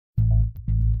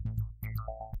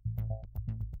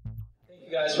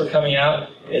you guys for coming out.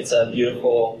 It's a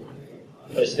beautiful,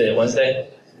 what is today,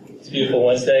 Wednesday? It's a beautiful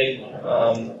Wednesday.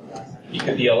 You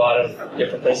could be a lot of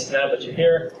different places now, but you're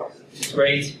here. It's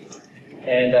great.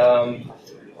 And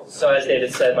so as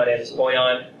David said, my name is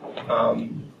Bojan.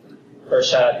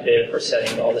 First shout out to David for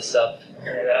setting all this up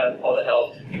and all the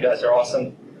help. You guys are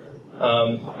awesome.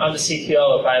 I'm the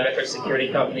CTO of a biometric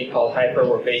security company called Hypr.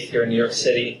 We're based here in New York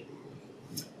City.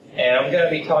 And I'm going to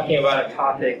be talking about a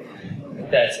topic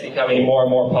that's becoming more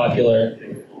and more popular,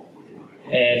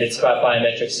 and it's about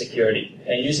biometric security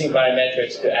and using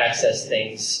biometrics to access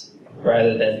things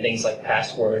rather than things like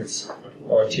passwords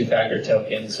or two-factor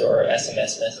tokens or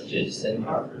SMS messages and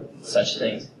such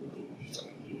things.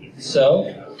 So,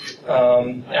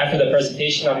 after the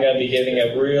presentation, I'm going to be giving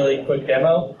a really quick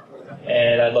demo,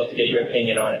 and I'd love to get your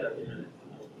opinion on it.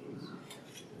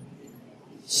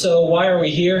 So why are we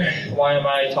here? Why am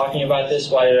I talking about this?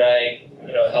 Why did I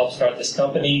help start this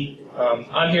company?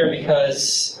 I'm here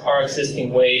because our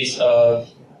existing ways of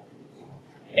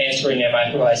answering am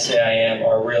I who I say I am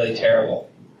are really terrible.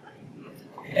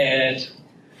 And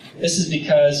this is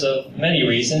because of many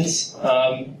reasons.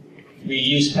 We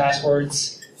use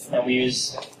passwords, and we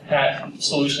use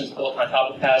solutions built on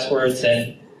top of passwords,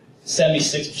 and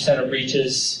 76% of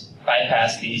breaches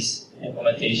bypass these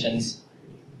implementations.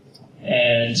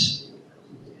 And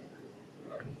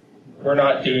we're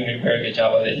not doing a very good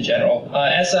job of it in general.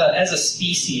 As a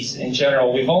species in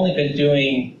general, we've only been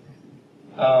doing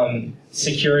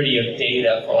security of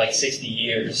data for like 60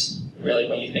 years, really,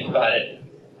 when you think about it.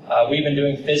 We've been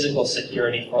doing physical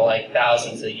security for like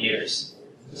thousands of years.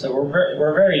 So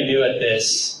we're very new at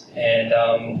this, and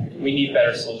we need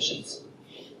better solutions.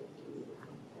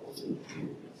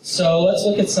 So let's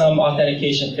look at some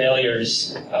authentication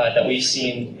failures that we've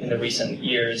seen in the recent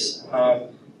years.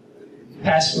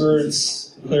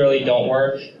 Passwords clearly don't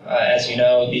work. As you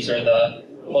know, these are the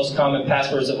most common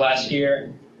passwords of last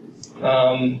year.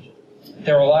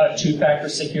 There are a lot of two-factor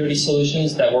security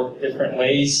solutions that work different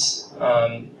ways.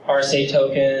 RSA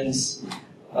tokens,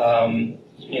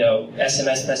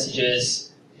 SMS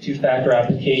messages, two-factor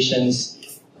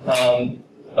applications.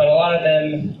 But a lot of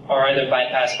them are either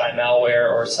bypassed by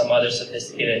malware or some other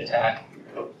sophisticated attack,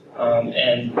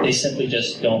 and they simply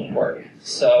just don't work.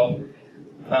 So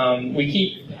we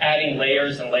keep adding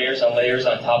layers and layers and layers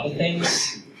on top of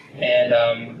things, and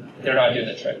they're not doing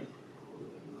the trick.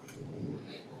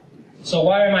 So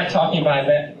why am I talking about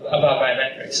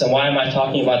biometrics, and why am I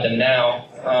talking about them now?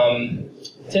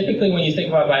 Typically, when you think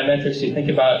about biometrics, you think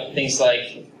about things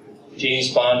like James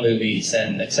Bond movies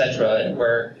and etc.,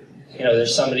 where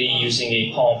there's somebody using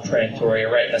a palm print or a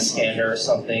retina scanner or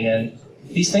something, and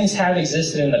these things have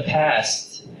existed in the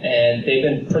past, and they've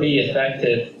been pretty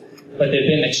effective, but they've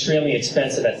been extremely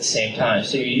expensive at the same time.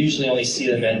 So you usually only see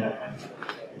them in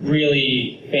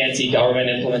really fancy government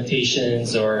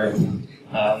implementations or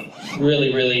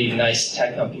really, really nice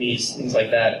tech companies, things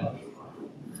like that.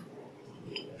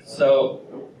 So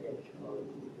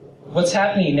what's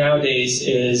happening nowadays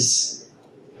is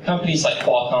companies like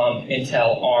Qualcomm,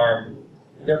 Intel, ARM,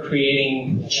 they're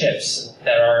creating chips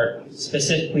that are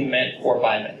specifically meant for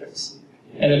biometrics.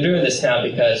 And they're doing this now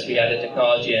because we have the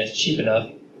technology and it's cheap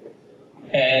enough.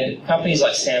 And companies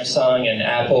like Samsung and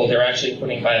Apple, they're actually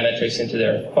putting biometrics into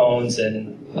their phones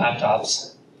and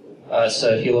laptops.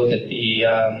 So if you look at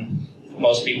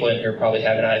most people in here probably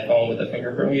have an iPhone with a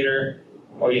fingerprint reader,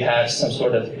 or you have some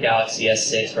sort of Galaxy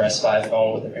S6 or S5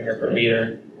 phone with a fingerprint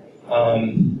reader.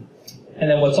 And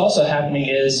then what's also happening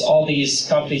is all these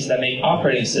companies that make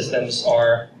operating systems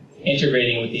are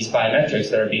integrating with these biometrics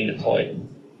that are being deployed.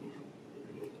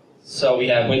 So we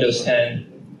have Windows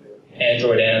 10,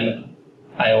 Android M,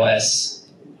 iOS,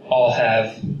 all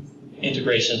have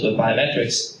integrations with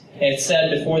biometrics. And it's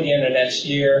said before the end of next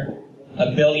year,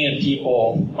 1 billion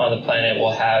people on the planet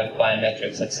will have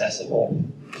biometrics accessible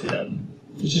to them,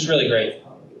 which is really great.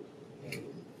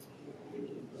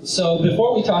 So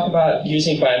before we talk about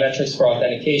using biometrics for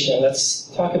authentication, let's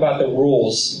talk about the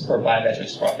rules for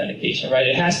biometrics for authentication, right?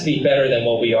 It has to be better than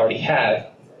what we already have.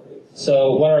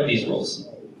 So what are these rules?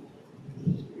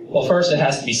 Well, first, it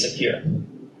has to be secure,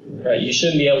 right? You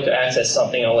shouldn't be able to access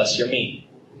something unless you're me.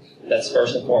 That's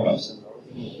first and foremost.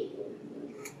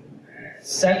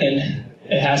 Second,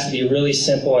 it has to be really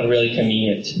simple and really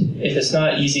convenient. If it's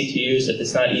not easy to use, if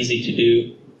it's not easy to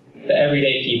do, the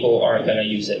everyday people aren't going to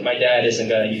use it. My dad isn't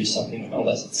going to use something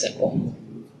unless it's simple.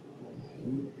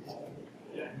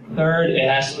 Third, it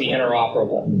has to be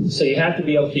interoperable. So you have to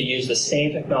be able to use the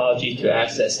same technology to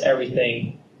access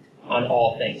everything on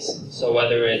all things. So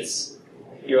whether it's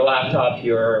your laptop,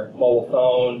 your mobile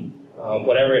phone,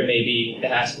 whatever it may be, it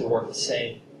has to work the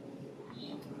same.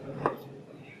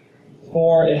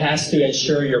 4, it has to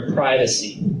ensure your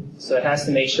privacy. So it has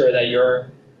to make sure that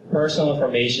your personal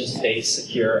information stays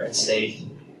secure and safe.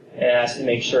 And it has to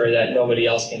make sure that nobody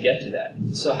else can get to that.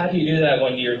 So how do you do that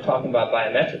when you're talking about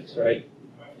biometrics, right?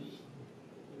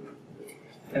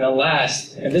 And then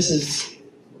last, and this is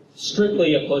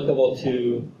strictly applicable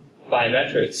to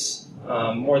biometrics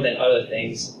more than other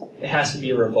things, it has to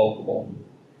be revocable.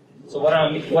 So what I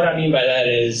mean by that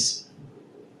is,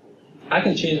 I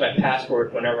can change my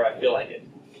password whenever I feel like it,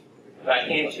 but I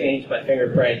can't change my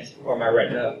fingerprint or my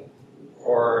retina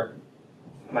or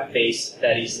my face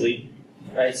that easily,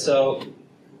 right? So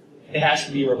it has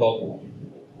to be revocable.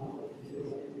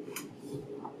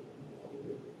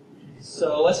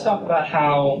 So let's talk about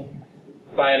how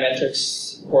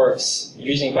biometrics works,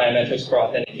 using biometrics for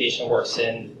authentication works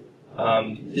in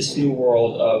this new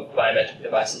world of biometric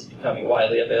devices becoming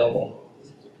widely available.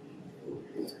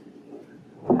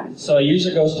 So a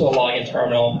user goes to a login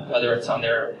terminal, whether it's on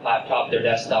their laptop, their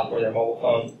desktop, or their mobile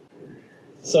phone.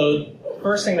 So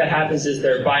first thing that happens is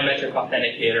their biometric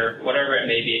authenticator, whatever it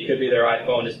may be. It could be their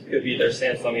iPhone, it could be their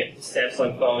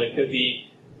Samsung phone, it could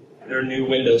be their new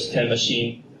Windows 10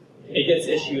 machine. It gets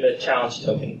issued a challenge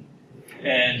token,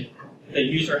 and the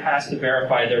user has to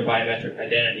verify their biometric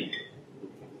identity.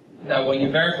 Now, when you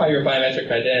verify your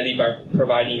biometric identity by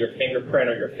providing your fingerprint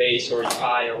or your face or your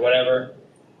eye or whatever,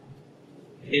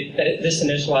 this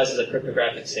initializes a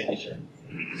cryptographic signature.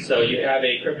 So you have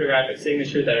a cryptographic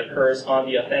signature that occurs on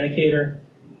the authenticator,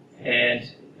 and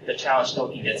the challenge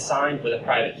token gets signed with a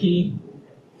private key.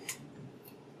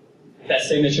 That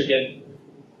signature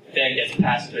then gets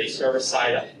passed to a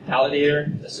server-side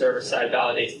validator. The server-side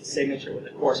validates the signature with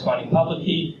the corresponding public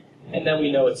key, and then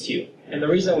we know it's you. And the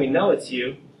reason we know it's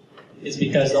you is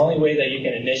because the only way that you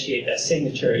can initiate that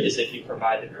signature is if you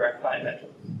provide the correct biometric.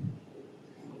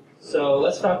 So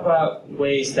let's talk about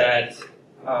ways that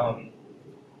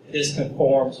this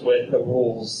conforms with the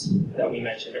rules that we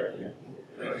mentioned earlier.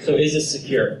 So is it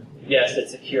secure? Yes,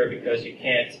 it's secure because you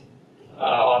can't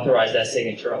authorize that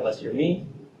signature unless you're me.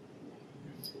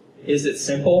 Is it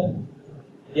simple?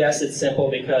 Yes, it's simple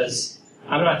because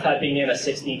I'm not typing in a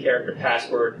 16-character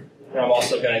password that I'm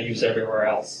also going to use everywhere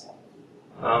else.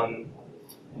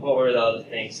 What were the other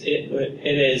things? It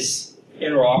is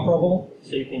interoperable,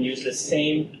 so you can use the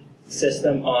same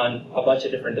system on a bunch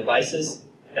of different devices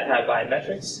that have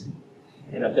biometrics,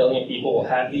 and 1 billion people will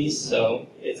have these, so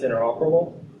it's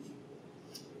interoperable.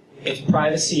 It's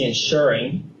privacy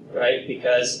ensuring, right,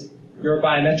 because your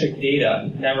biometric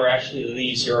data never actually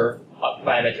leaves your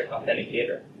biometric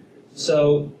authenticator.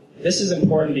 So this is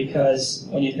important because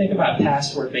when you think about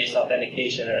password-based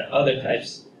authentication and other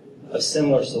types of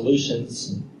similar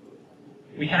solutions,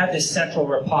 we have this central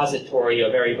repository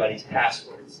of everybody's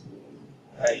passwords,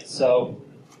 right? So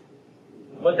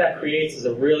what that creates is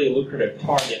a really lucrative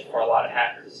target for a lot of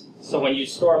hackers. So when you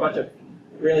store a bunch of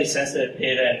really sensitive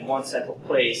data in one central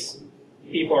place,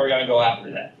 people are going to go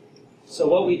after that. So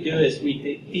what we do is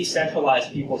we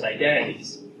decentralize people's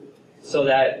identities so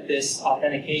that this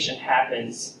authentication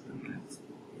happens.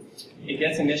 It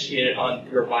gets initiated on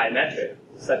your biometric,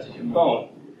 such as your phone,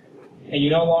 and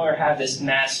you no longer have this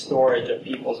mass storage of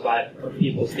people's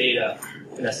data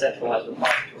in a centralized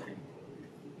repository.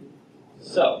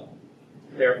 So,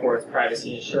 therefore, it's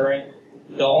privacy ensuring.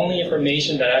 The only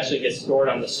information that actually gets stored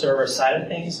on the server side of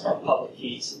things are public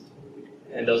keys,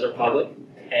 and those are public,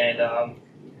 and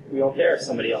we don't care if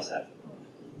somebody else has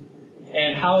it.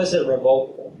 And how is it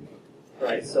revocable?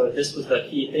 Right. So this was the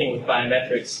key thing with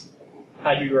biometrics.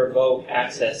 How do you revoke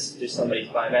access to somebody's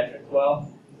biometric? Well,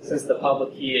 since the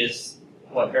public key is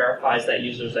what verifies that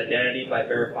user's identity by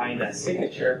verifying that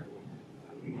signature,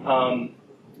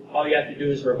 all you have to do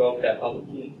is revoke that public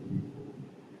key.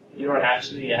 You don't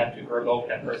actually have to revoke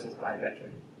that person's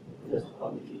biometric, just the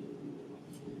public key.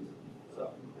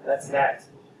 So that's that.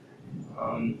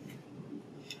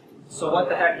 So what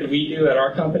the heck do we do at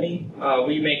our company?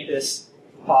 We make this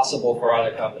possible for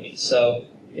other companies. So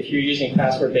if you're using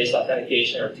password-based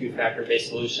authentication or two-factor-based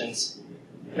solutions,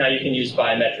 now you can use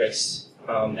biometrics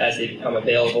as they become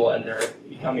available, and they're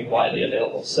becoming widely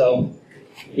available. So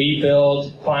we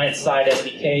build client-side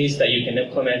SDKs that you can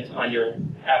implement on your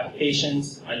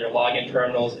applications, on your login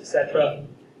terminals, etc.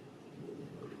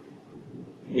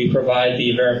 We provide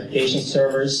the verification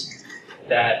servers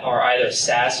that are either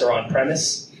SaaS or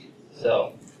on-premise.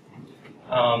 So,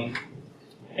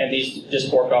 and these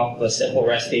just work off of a simple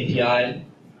REST API.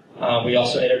 We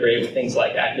also integrate with things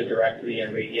like Active Directory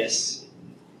and Radius.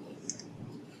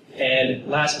 And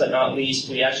last but not least,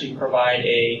 we actually provide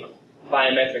a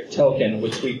biometric token,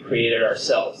 which we created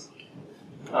ourselves.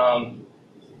 So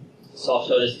I'll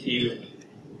show this to you.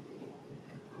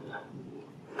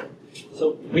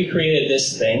 So we created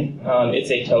this thing. It's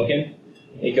a token.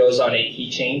 It goes on a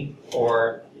keychain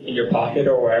or in your pocket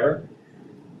or wherever.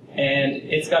 And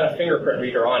it's got a fingerprint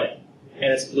reader on it. And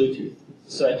it's Bluetooth.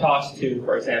 So it talks to,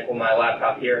 for example, my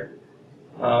laptop here.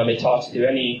 It talks to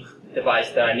any device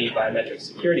that I need biometric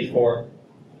security for.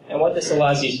 And what this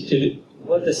allows you to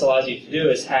do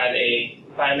is have a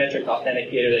biometric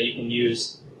authenticator that you can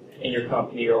use in your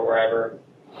company or wherever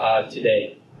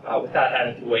today, without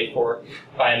having to wait for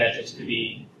biometrics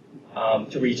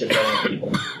to reach a billion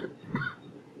people.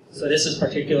 So this is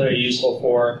particularly useful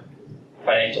for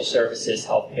financial services,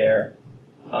 healthcare,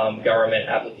 government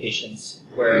applications,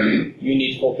 where you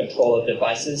need full control of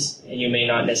devices, and you may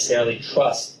not necessarily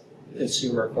trust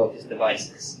consumer-focused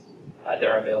devices that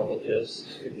are available to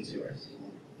consumers.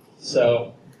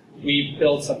 So we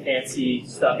built some fancy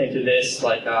stuff into this,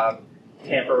 like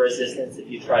tamper resistance. If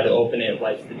you try to open it, it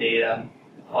wipes the data,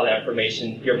 all that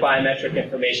information. Your biometric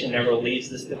information never leaves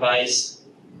this device.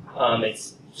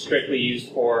 It's strictly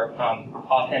used for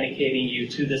authenticating you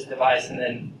to this device and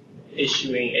then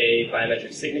issuing a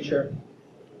biometric signature.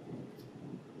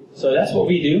 So that's what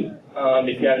we do.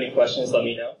 If you have any questions, let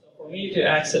me know. For me to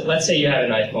access, let's say you have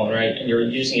an iPhone, right, and you're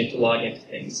using it to log into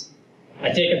things. I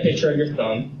take a picture of your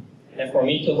thumb, and for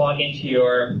me to log into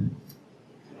your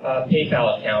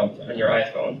PayPal account on your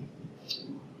iPhone,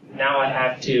 now I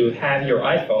have to have your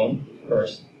iPhone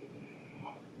first,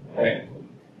 right?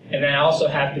 And then I also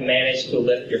have to manage to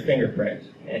lift your fingerprint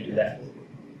and do that.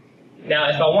 Now,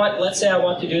 if I want, let's say I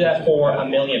want to do that for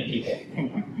 1 million people,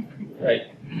 right?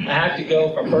 I have to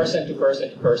go from person to person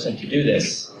to person to do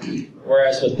this.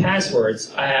 Whereas with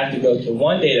passwords, I have to go to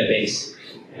one database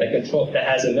that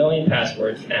has 1 million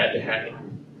passwords, and I have to hack it.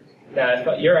 Now,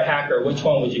 if you're a hacker, which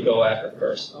one would you go after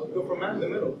first? I would go for man in the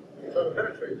middle. Try to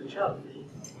penetrate the challenge.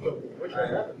 Which has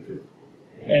happened too.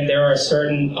 And there are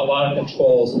a lot of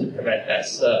controls to prevent that.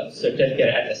 Certificate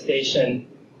attestation,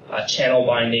 channel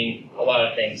binding, a lot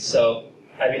of things. So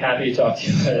I'd be happy to talk to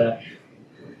you about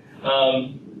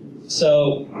that.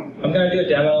 So I'm going to do a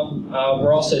demo.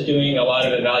 We're also doing a lot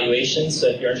of evaluations, so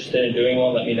if you're interested in doing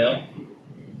one, let me know.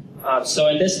 So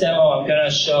in this demo, I'm going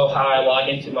to show how I log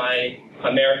into my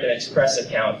American Express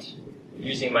account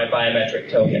using my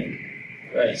biometric token.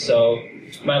 Right. So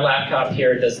my laptop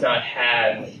here does not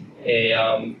have a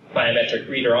biometric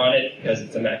reader on it because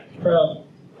it's a Mac Pro,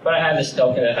 but I have this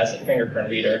token that has a fingerprint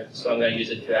reader, so I'm going to use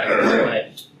it to access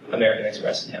my American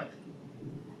Express account.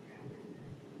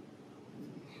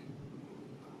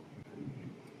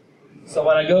 So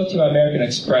when I go to American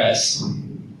Express,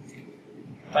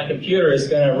 my computer is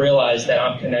going to realize that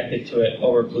I'm connected to it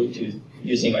over Bluetooth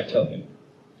using my token.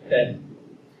 Okay?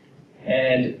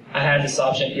 And I have this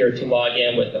option here to log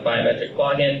in with the biometric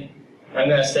login. I'm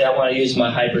going to say I want to use my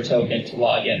Hypr token to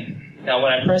log in. Now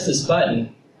when I press this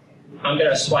button, I'm going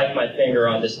to swipe my finger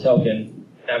on this token,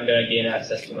 and I'm going to gain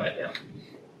access to my account.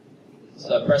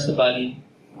 So I press the button,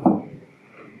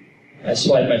 I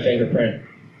swipe my fingerprint,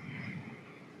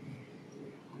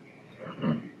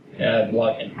 and I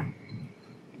log in.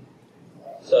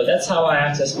 So that's how I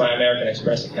access my American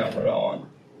Express account from now on.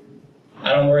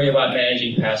 I don't worry about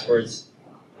managing passwords.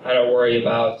 I don't worry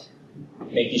about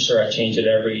making sure I change it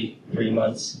every 3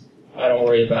 months. I don't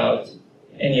worry about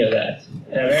any of that.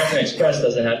 And American Express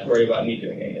doesn't have to worry about me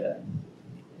doing any of that.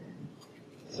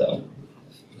 So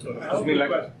I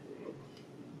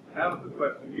have a quick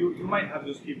question. You might have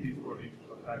to skip this for the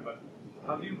time, but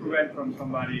how do you prevent from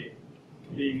somebody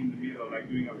being in the middle, like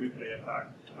doing a replay attack?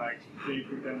 Like, they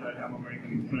pretend that I'm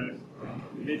American Express.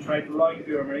 They try to log into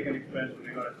your American Express, but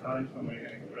they got a challenge from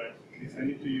American Express. They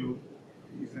send it to you,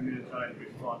 you send me the challenge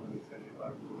response, and they send it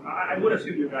back. I would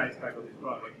assume you guys tackle this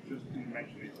problem, like you just didn't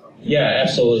mention it. So. Yeah,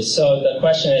 absolutely. So the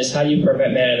question is, how do you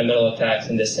prevent man-in-the-middle attacks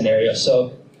in this scenario?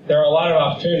 So there are a lot of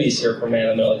opportunities here for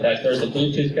man-in-the-middle attacks. There's the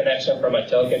Bluetooth connection from my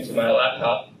token to my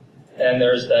laptop, and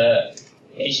there's the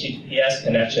HTTPS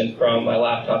connection from my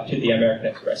laptop to the American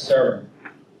Express server.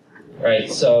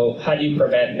 Right, so how do you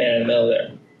prevent man-in-the-middle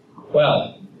there?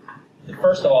 Well,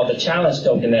 first of all, the challenge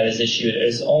token that is issued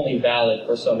is only valid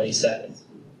for so many seconds.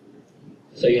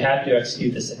 So you have to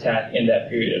execute this attack in that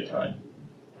period of time.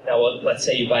 Now, let's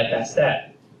say you bypass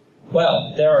that.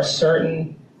 Well, there are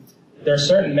certain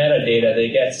metadata that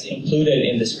gets included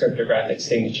in this cryptographic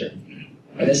signature.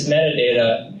 And this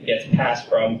metadata gets passed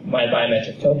from my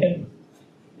biometric token,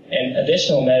 and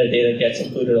additional metadata gets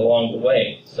included along the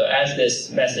way. So as this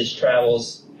message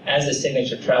travels, as the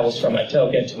signature travels from my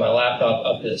token to my laptop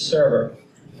up to the server,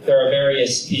 there are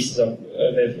various pieces of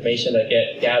information that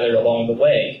get gathered along the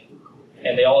way,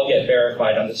 and they all get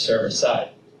verified on the server side.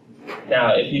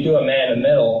 Now, if you do a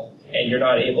man-in-the-middle and you're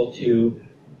not able to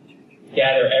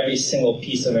gather every single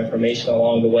piece of information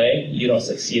along the way, you don't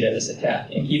succeed in this attack.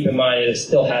 And keep in mind, it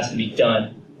still has to be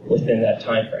done within that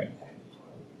time frame.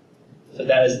 So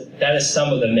that is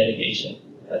some of the mitigation.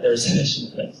 There's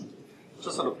additional things.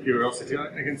 Just out of curiosity,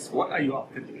 against what are you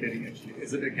authenticating actually?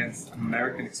 Is it against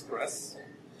American Express?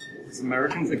 Is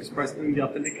American Express doing the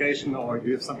authentication, or do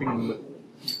you have something in the middle?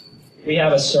 We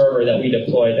have a server that we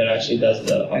deploy that actually does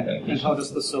the authentication. And how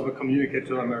does the server communicate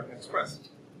to American Express?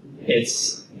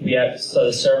 So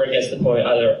the server gets deployed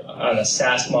either on a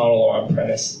SaaS model or on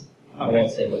premise. Okay. I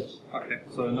won't say which. Okay,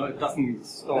 so no, it doesn't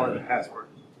store the password.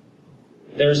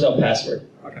 There's no password.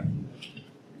 Okay.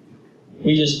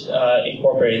 We just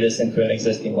incorporated this into an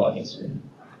existing login screen.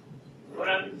 What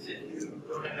happens if you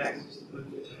don't have access to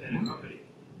Bluetooth in a company?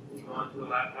 You go onto a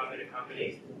laptop in a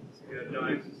company, you have no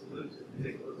access to Bluetooth,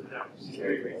 they close it down for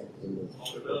security reasons,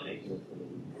 vulnerability.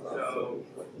 So,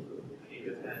 you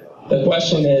get that. The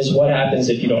question is, what happens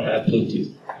if you don't have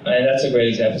Bluetooth? And that's a great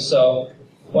example. So,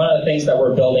 one of the things that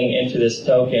we're building into this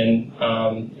token,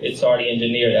 it's already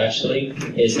engineered actually,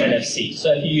 is NFC.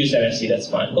 So if you use NFC, that's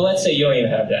fine. But let's say you don't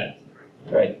even have that,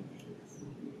 right?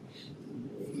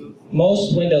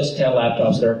 Most Windows 10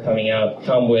 laptops that are coming out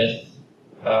come with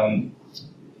a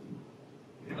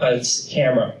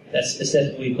camera that's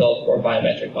specifically built for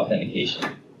biometric authentication.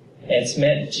 And it's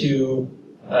meant to,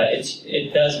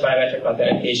 it does biometric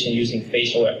authentication using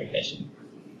facial recognition.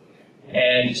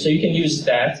 And so you can use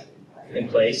that in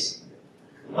place.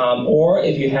 Or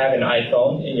if you have an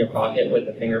iPhone in your pocket with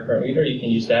a fingerprint reader, you can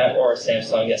use that, or a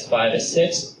Samsung S5,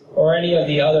 S6, or any of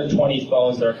the other 20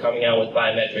 phones that are coming out with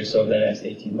biometrics over the next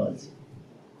 18 months.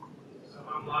 So if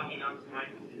I'm logging onto my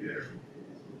computer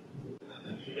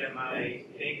to get my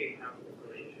bank account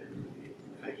information,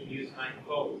 I can use my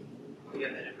phone to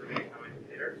get that information on my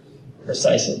computer?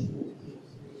 Precisely.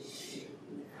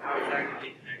 How is that going to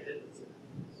be connected?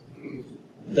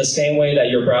 The same way that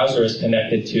your browser is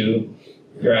connected to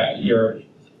your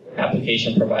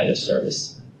application provider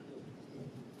service.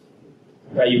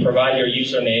 Right, you provide your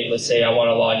username. Let's say I want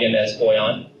to log in as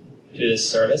Bojan to this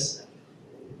service.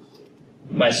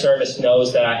 My service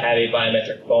knows that I have a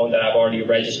biometric phone that I've already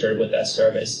registered with that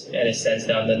service, and it sends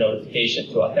down the notification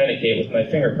to authenticate with my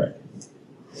fingerprint.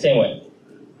 Same way.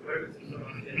 What if it's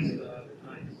someone gets the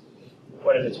device?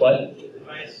 What if it's what? The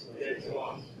device gets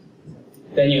lost.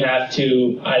 Then you have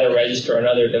to either register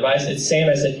another device. It's the same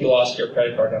as if you lost your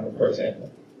credit card number, for example.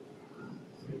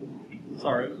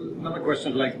 Sorry, another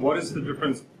question, like what is the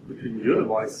difference between your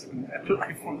device and an Apple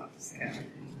iPhone scan?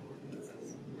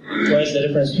 What is the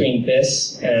difference between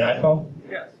this and an iPhone?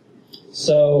 Yes.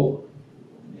 So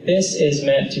this is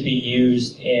meant to be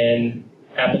used in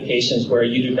applications where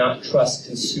you do not trust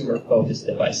consumer-focused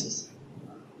devices.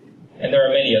 And there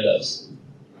are many of those.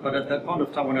 But at that point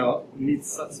of time when I need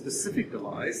such specific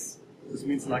device, this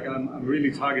means like I'm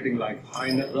really targeting like high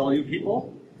net value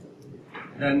people,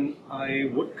 then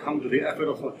I would come to the effort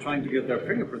of trying to get their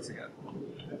fingerprints again.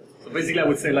 So basically I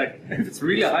would say like, if it's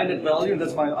really high net value and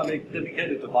that's why I make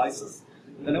dedicated devices,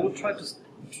 then I would try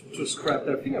to scrap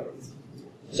their fingerprints.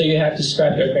 So you have to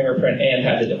scrap their fingerprint and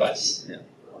have the device,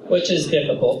 which is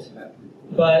difficult.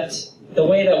 But the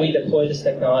way that we deploy this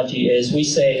technology is we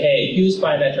say, hey, use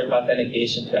biometric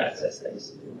authentication to access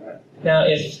things. Now,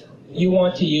 if you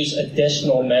want to use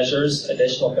additional measures,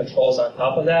 additional controls on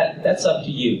top of that, that's up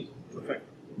to you. Perfect.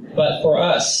 But for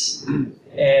us,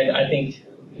 and I think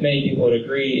many people would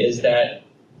agree, is that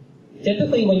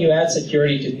typically when you add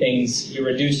security to things, you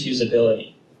reduce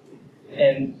usability.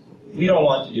 And we don't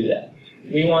want to do that.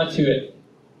 We want to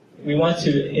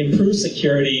improve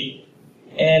security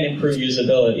and improve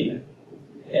usability.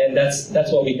 And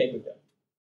that's what we think we've done.